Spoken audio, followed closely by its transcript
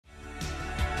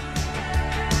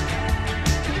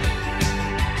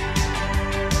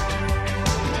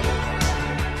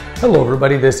Hello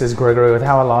everybody, this is Gregory with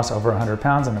How I Lost Over 100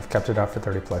 Pounds and I've kept it off for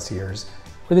 30 plus years.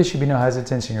 Where there should be no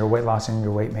hesitancy in your weight loss and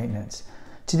your weight maintenance.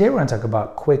 Today we're going to talk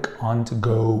about quick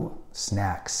on-to-go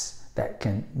snacks that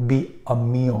can be a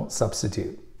meal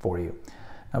substitute for you.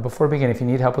 Now before we begin, if you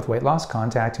need help with weight loss,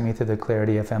 contact me through the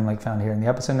Clarity FM link found here in the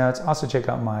episode notes. Also check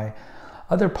out my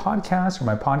other podcast,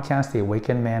 my podcast, The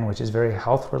Awakened Man, which is very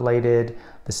health related,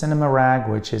 The Cinema Rag,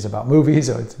 which is about movies,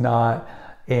 so it's not.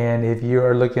 And if you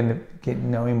are looking to get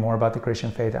knowing more about the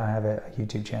Christian faith, I have a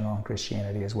YouTube channel on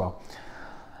Christianity as well.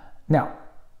 Now,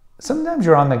 sometimes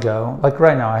you're on the go. Like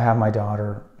right now, I have my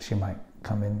daughter. She might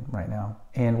come in right now.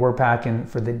 And we're packing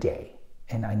for the day.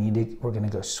 And we're going to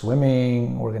go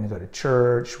swimming. We're going to go to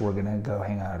church. We're going to go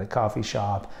hang out at a coffee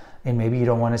shop. And maybe you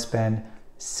don't want to spend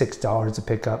 $6 to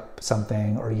pick up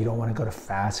something, or you don't want to go to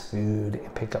fast food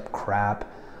and pick up crap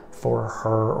for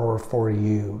her or for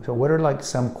you. So what are like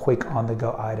some quick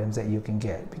on-the-go items that you can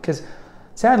get? Because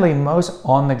sadly, most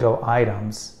on-the-go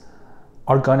items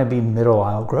are going to be middle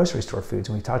aisle grocery store foods.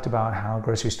 And we talked about how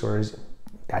grocery stores,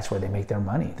 that's where they make their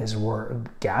money. This is where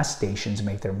gas stations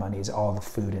make their money, is all the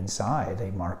food inside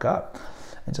they mark up.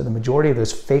 And so the majority of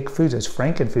those fake foods, those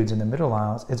Franken foods in the middle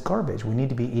aisles, it's garbage. We need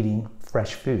to be eating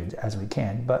fresh foods as we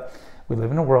can. But we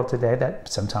live in a world today that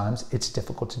sometimes it's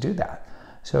difficult to do that.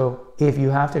 So if you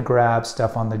have to grab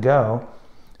stuff on the go,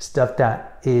 stuff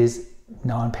that is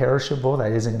non-perishable,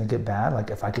 that isn't going to get bad, like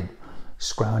if I could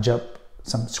scrounge up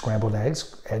some scrambled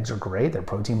eggs, eggs are great. They're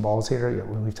protein balls here.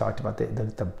 We've talked about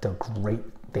the great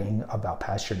thing about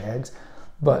pastured eggs,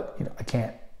 but I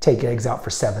can't take eggs out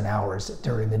for 7 hours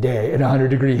during the day at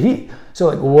 100-degree heat. So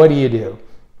like, what do you do?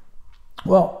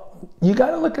 Well, you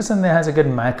got to look at something that has a good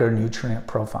macronutrient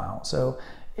profile. So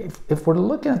if we're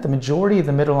looking at the majority of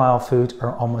the middle aisle foods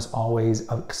are almost always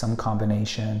some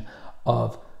combination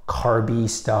of carby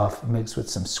stuff mixed with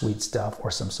some sweet stuff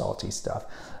or some salty stuff.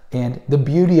 And the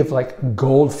beauty of like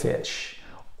goldfish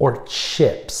or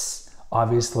chips,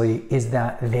 obviously, is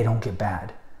that they don't get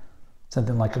bad.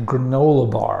 Something like a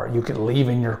granola bar you could leave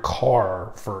in your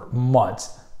car for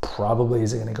months, probably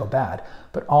isn't going to go bad.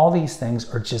 But all these things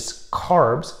are just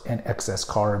carbs, and excess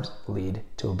carbs lead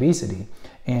to obesity.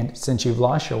 And since you've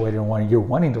lost your weight and you're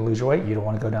wanting to lose your weight, you don't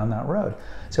want to go down that road.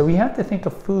 So we have to think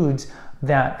of foods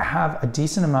that have a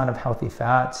decent amount of healthy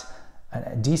fats,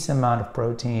 a decent amount of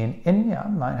protein, and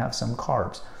might have some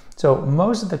carbs. So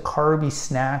most of the carby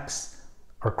snacks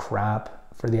are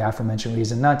crap for the aforementioned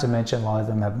reason, not to mention a lot of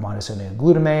them have monosodium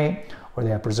glutamate, or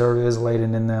they have preservatives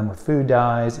laden in them, or food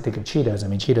dyes. Think of Cheetos. I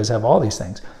mean, Cheetos have all these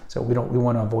things. So we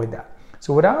want to avoid that.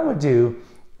 So what I would do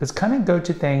is kind of go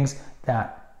to things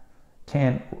that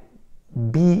can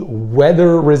be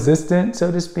weather resistant,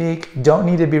 so to speak, don't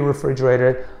need to be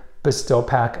refrigerated, but still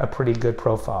pack a pretty good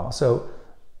profile. So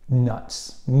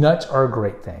nuts are a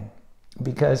great thing,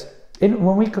 because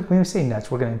when we say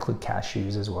nuts, we're going to include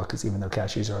cashews as well, because even though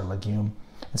cashews are a legume,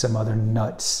 and some other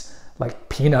nuts like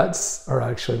peanuts are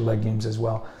actually legumes as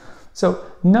well. So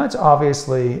nuts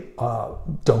obviously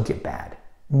don't get bad.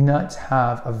 Nuts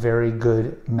have a very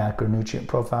good macronutrient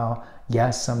profile.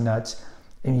 Yes, some nuts,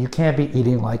 and you can't be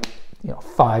eating like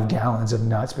 5 gallons of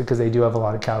nuts, because they do have a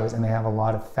lot of calories and they have a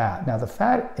lot of fat. Now the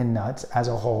fat in nuts as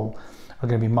a whole are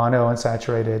going to be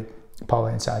monounsaturated,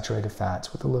 polyunsaturated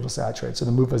fats with a little saturated. So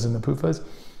the MUFAs and the PUFAs.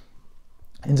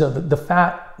 And so the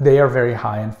fat, they are very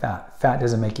high in fat. Fat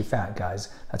doesn't make you fat, guys.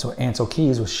 That's what Ancel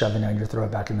Keys was shoving down your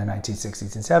throat back in the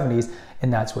 1960s and 70s.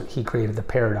 And that's what he created, the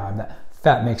paradigm that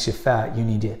fat makes you fat. You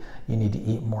need to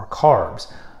eat more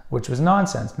carbs, which was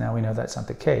nonsense. Now we know that's not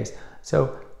the case.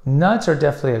 So nuts are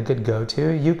definitely a good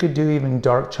go-to. You could do even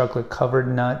dark chocolate covered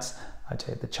nuts. I'd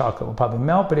tell you the chocolate will probably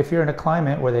melt, but if you're in a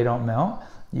climate where they don't melt,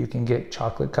 you can get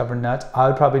chocolate covered nuts. I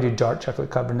would probably do dark chocolate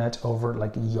covered nuts over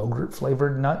like yogurt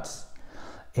flavored nuts.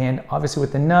 And obviously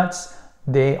with the nuts,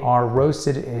 they are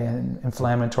roasted in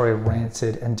inflammatory,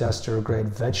 rancid, industrial grade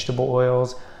vegetable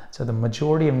oils. So the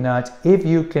majority of nuts, if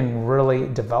you can really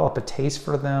develop a taste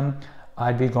for them,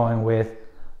 I'd be going with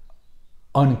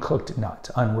uncooked nuts,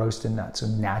 unroasted nuts, so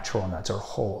natural nuts, or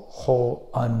whole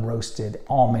unroasted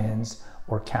almonds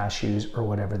or cashews or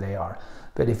whatever they are.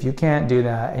 But if you can't do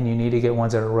that and you need to get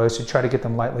ones that are roasted, try to get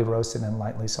them lightly roasted and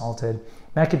lightly salted.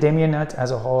 Macadamia nuts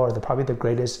as a whole are probably the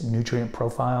greatest nutrient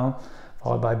profile,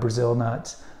 followed by Brazil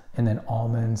nuts, and then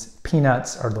almonds.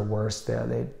 Peanuts are the worst.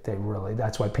 They really,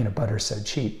 that's why peanut butter is so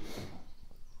cheap.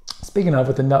 Speaking of,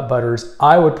 with the nut butters,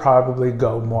 I would probably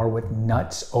go more with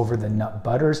nuts over the nut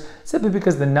butters, simply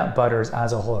because the nut butters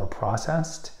as a whole are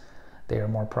processed. They are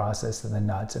more processed than the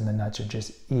nuts, and the nuts are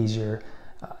just easier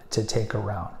to take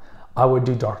around. I would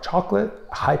do dark chocolate,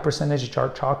 high percentage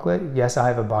dark chocolate. Yes, I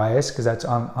have a bias because that's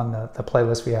on the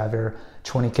playlist we have here,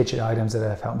 20 kitchen items that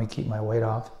have helped me keep my weight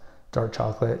off. Dark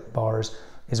chocolate bars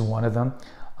is one of them.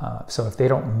 So if they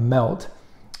don't melt,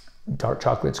 dark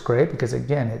chocolate's great because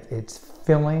again, it's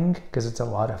filling because it's a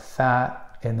lot of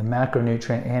fat, and the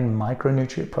macronutrient and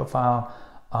micronutrient profile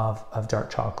of dark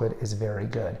chocolate is very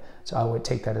good. So I would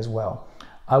take that as well.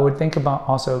 I would think about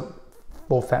also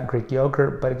full fat Greek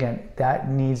yogurt, but again, that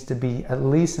needs to be at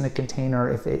least in a container.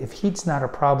 If heat's not a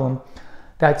problem,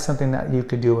 that's something that you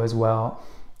could do as well.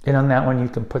 And on that one, you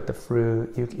can put the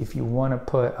fruit. If you want to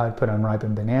put, I'd put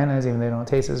unripened bananas, even though they don't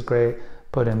taste as great.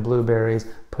 Put in blueberries,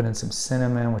 put in some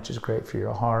cinnamon, which is great for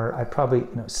your heart. I'd probably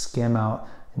skim out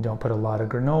and don't put a lot of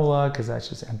granola because that's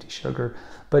just empty sugar.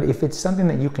 But if it's something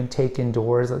that you can take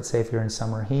indoors, let's say if you're in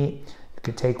summer heat, you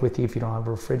could take with you if you don't have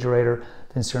a refrigerator,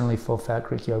 then certainly full fat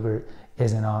Greek yogurt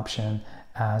is an option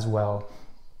as well.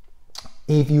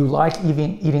 If you like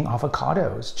even eating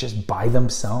avocados just by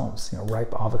themselves,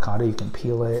 ripe avocado, you can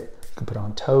peel it, you can put it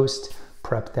on toast,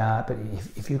 prep that. But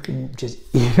if you can just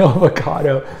eat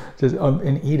avocado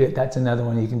and eat it, that's another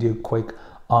one you can do quick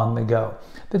on the go.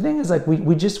 The thing is, like,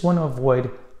 we just want to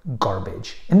avoid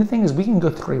garbage. And the thing is, we can go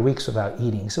 3 weeks without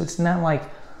eating. So it's not like,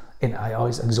 and I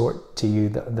always exhort to you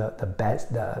the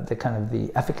best, the kind of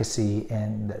the efficacy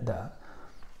and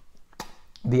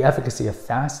the efficacy of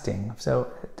fasting. So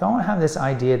don't have this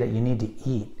idea that you need to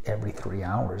eat every 3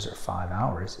 hours or 5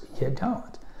 hours. You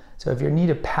don't. So if you need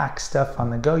to pack stuff on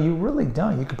the go, you really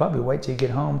don't. You could probably wait till you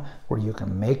get home where you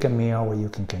can make a meal, where you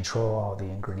can control all the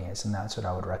ingredients, and that's what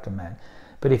I would recommend.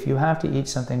 But if you have to eat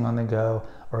something on the go,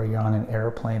 or you're on an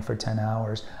airplane for 10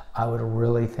 hours, I would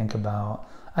really think about,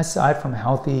 aside from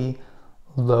healthy,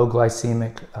 low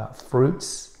glycemic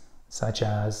fruits, such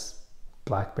as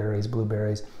blackberries,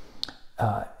 blueberries,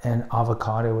 and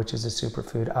avocado, which is a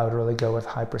superfood, I would really go with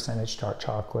high percentage dark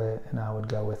chocolate, and I would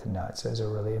go with nuts. Those are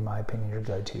really, in my opinion, your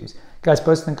go-tos. Guys,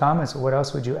 post in the comments, what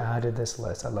else would you add to this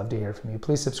list? I'd love to hear from you.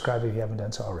 Please subscribe if you haven't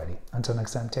done so already. Until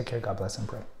next time, take care, God bless, and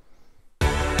pray.